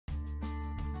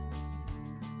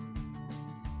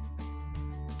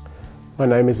My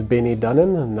name is Bennie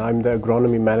Dunhin and I'm the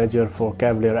agronomy manager for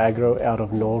Cavalier Agrow out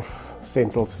of north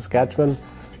central Saskatchewan.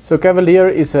 So Cavalier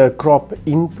is a crop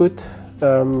input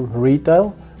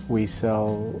retail. We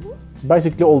sell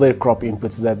basically all their crop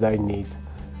inputs that they need.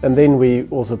 And then we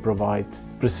also provide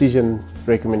precision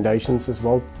recommendations as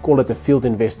well. Call it a field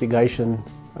investigation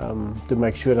to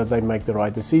make sure that they make the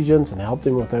right decisions and help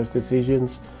them with those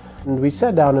decisions. And we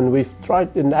sat down and we've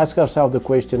tried and asked ourselves the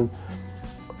question,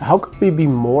 how could we be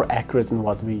more accurate in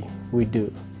what we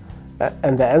do?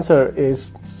 And the answer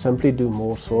is simply do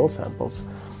more soil samples.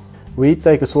 We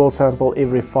take a soil sample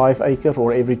every 5 acres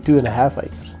or every 2.5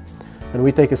 acres. And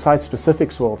we take a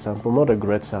site-specific soil sample, not a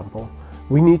grid sample.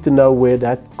 We need to know where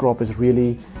that crop is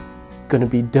really going to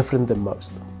be different than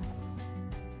most.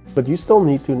 But you still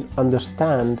need to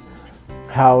understand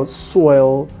how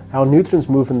nutrients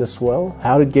move in the soil,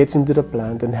 how it gets into the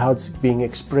plant, and how it's being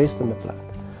expressed in the plant.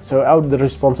 So the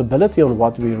responsibility on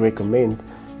what we recommend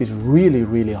is really,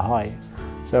 really high.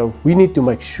 So we need to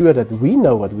make sure that we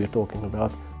know what we're talking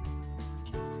about.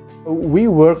 We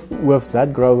work with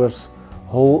that grower's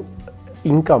whole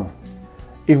income.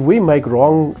 If we make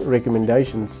wrong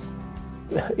recommendations,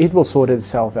 it will sort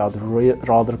itself out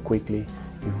rather quickly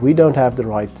if we don't have the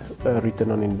right return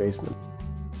on investment.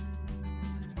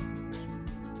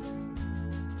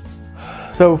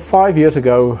 So 5 years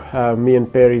ago, me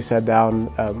and Perry sat down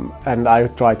and I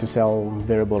tried to sell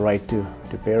variable rate to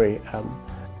Perry.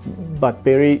 But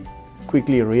Perry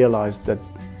quickly realized that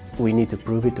we need to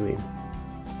prove it to him.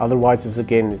 Otherwise,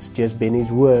 it's just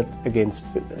Bennie's word against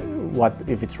what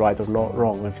if it's right or not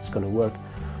wrong, if it's going to work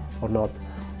or not.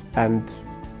 And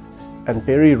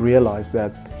Perry realized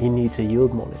that he needs a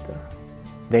yield monitor.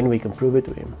 Then we can prove it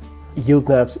to him. Yield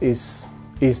maps is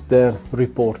the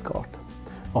report card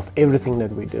of everything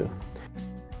that we do.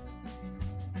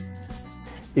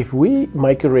 If we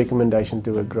make a recommendation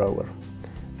to a grower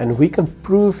and we can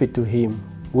prove it to him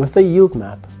with a yield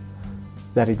map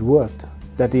that it worked,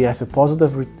 that he has a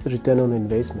positive return on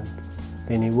investment,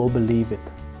 then he will believe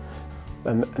it.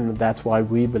 And that's why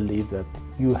we believe that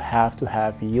you have to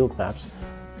have yield maps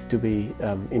to be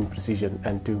in precision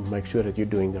and to make sure that you're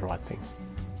doing the right thing.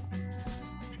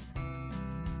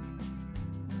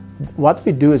 What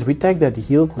we do is we take that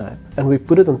yield map and we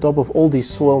put it on top of all these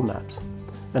soil maps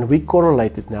and we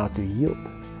correlate it now to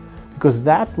yield, because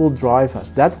that will drive us,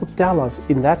 that will tell us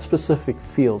in that specific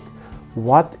field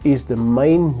what is the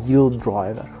main yield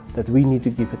driver that we need to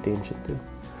give attention to.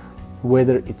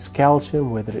 Whether it's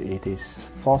calcium, whether it is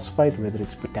phosphate, whether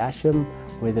it's potassium,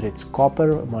 whether it's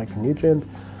copper, a micronutrient,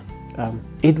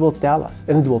 it will tell us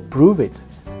and it will prove it.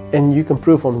 And you can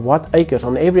prove on what acres,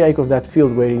 on every acre of that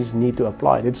field where you need to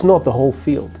apply it. It's not the whole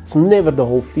field. It's never the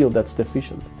whole field that's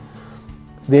deficient.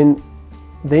 Then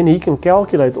he can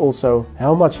calculate also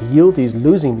how much yield he's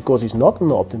losing because he's not on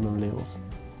the optimum levels.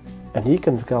 And he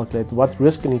can calculate what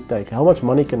risk can he take, how much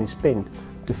money can he spend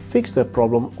to fix the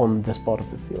problem on this part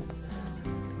of the field.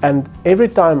 And every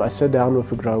time I sit down with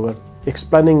a grower,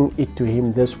 explaining it to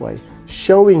him this way,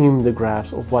 showing him the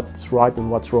graphs of what's right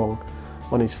and what's wrong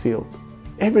on his field,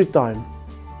 every time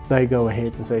they go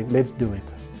ahead and say, let's do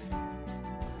it.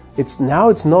 It's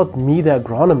not me, the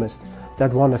agronomist,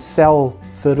 that want to sell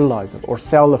fertilizer or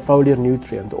sell a foliar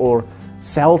nutrient or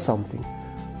sell something.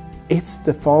 It's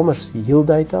the farmer's yield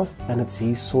data and it's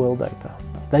his soil data.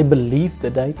 They believe the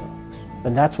data.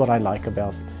 And that's what I like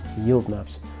about yield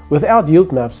maps. Without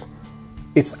yield maps,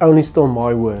 it's only still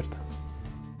my word.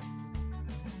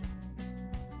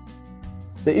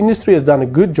 The industry has done a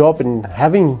good job in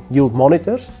having yield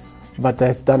monitors, but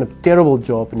they've done a terrible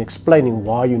job in explaining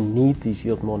why you need these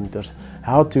yield monitors,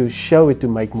 how to show it to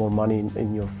make more money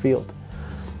in your field.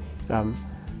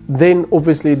 Then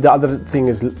obviously the other thing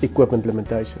is equipment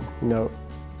limitation.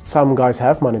 Some guys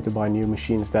have money to buy new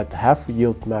machines that have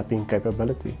yield mapping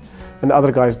capability, and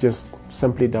other guys just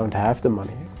simply don't have the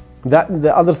money.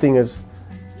 The other thing is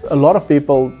a lot of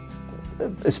people,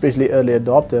 especially early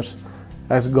adopters,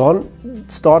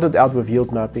 started out with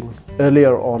yield mapping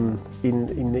earlier on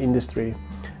in the industry,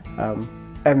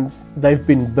 and they've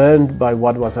been burned by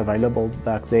what was available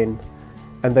back then,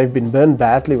 and they've been burned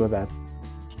badly with that.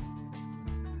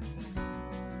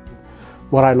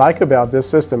 What I like about this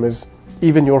system is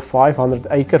even your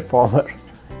 500-acre farmer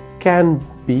can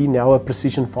be now a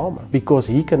precision farmer because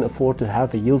he can afford to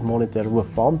have a yield monitor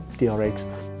with FarmTRX,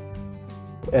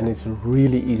 and it's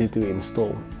really easy to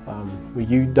install.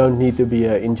 You don't need to be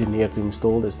an engineer to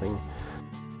install this thing.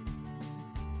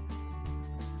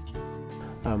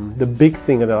 The big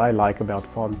thing that I like about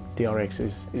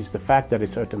FarmTRX is the fact that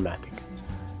it's automatic.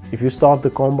 If you start the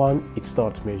combine, it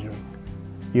starts measuring.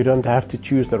 You don't have to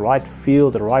choose the right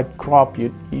field, the right crop.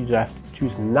 You have to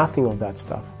choose nothing of that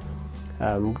stuff.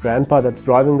 Grandpa that's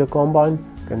driving the combine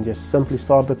can just simply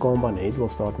start the combine and it will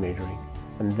start measuring.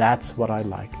 And that's what I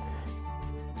like.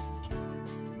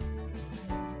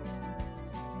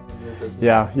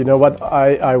 Yeah, you know what,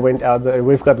 I went out there,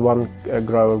 we've got one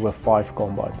grower with 5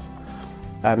 combines.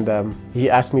 And he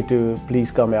asked me to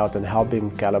please come out and help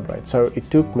him calibrate. So it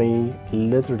took me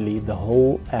literally the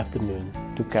whole afternoon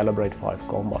to calibrate 5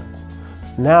 combines.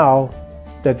 Now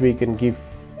that we can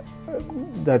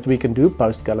do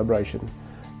post-calibration,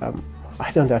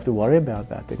 I don't have to worry about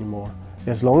that anymore.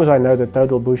 As long as I know the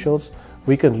total bushels,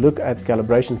 we can look at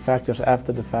calibration factors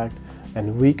after the fact,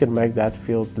 and we can make that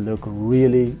field look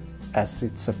really as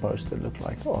it's supposed to look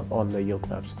like on the yield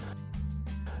maps.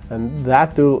 And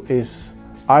that tool is,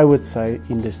 I would say,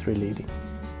 industry leading.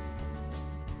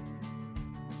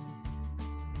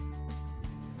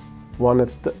 One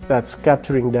that's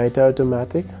capturing data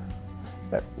automatic,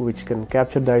 which can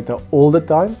capture data all the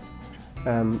time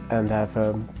and have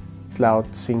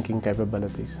cloud syncing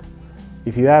capabilities.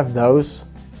 If you have those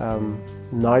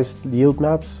nice yield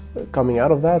maps coming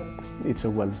out of that, it's a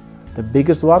win. The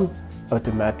biggest one,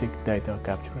 automatic data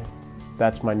capturing.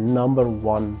 That's my number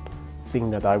one thing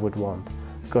that I would want,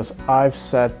 because I've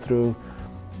sat through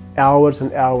hours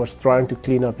and hours trying to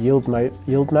clean up yield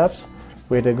maps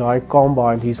where the guy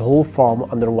combined his whole farm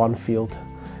under one field,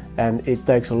 and it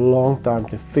takes a long time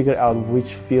to figure out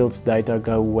which fields data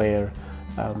go where,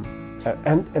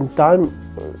 and time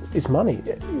is money.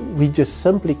 We just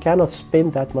simply cannot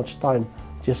spend that much time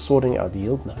just sorting out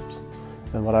yield maps.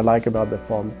 And what I like about the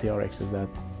FarmTRX is that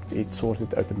it sorts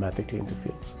it automatically into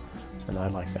fields, and I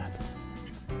like that.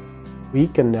 We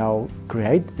can now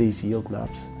create these yield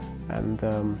maps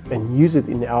and use it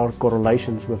in our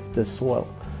correlations with the soil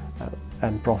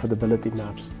and profitability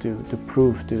maps to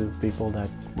prove to people that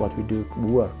what we do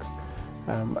work.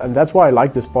 And that's why I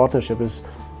like this partnership.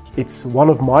 It's one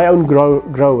of my own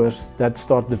growers that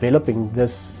start developing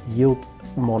this yield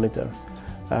monitor.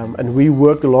 And we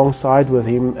worked alongside with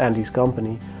him and his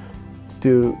company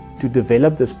to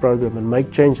develop this program and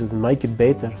make changes and make it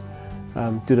better,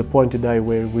 to the point today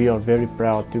where we are very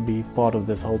proud to be part of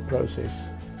this whole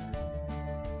process.